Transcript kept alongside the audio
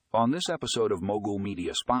On this episode of Mogul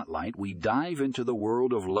Media Spotlight, we dive into the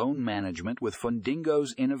world of loan management with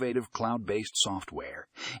Fundingo's innovative cloud-based software.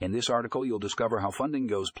 In this article, you'll discover how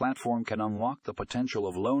Fundingo's platform can unlock the potential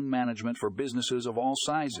of loan management for businesses of all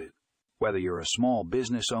sizes. Whether you're a small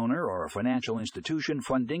business owner or a financial institution,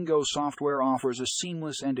 Fundingo software offers a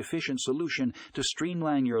seamless and efficient solution to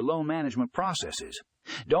streamline your loan management processes.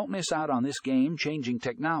 Don't miss out on this game-changing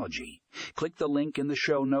technology. Click the link in the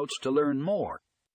show notes to learn more.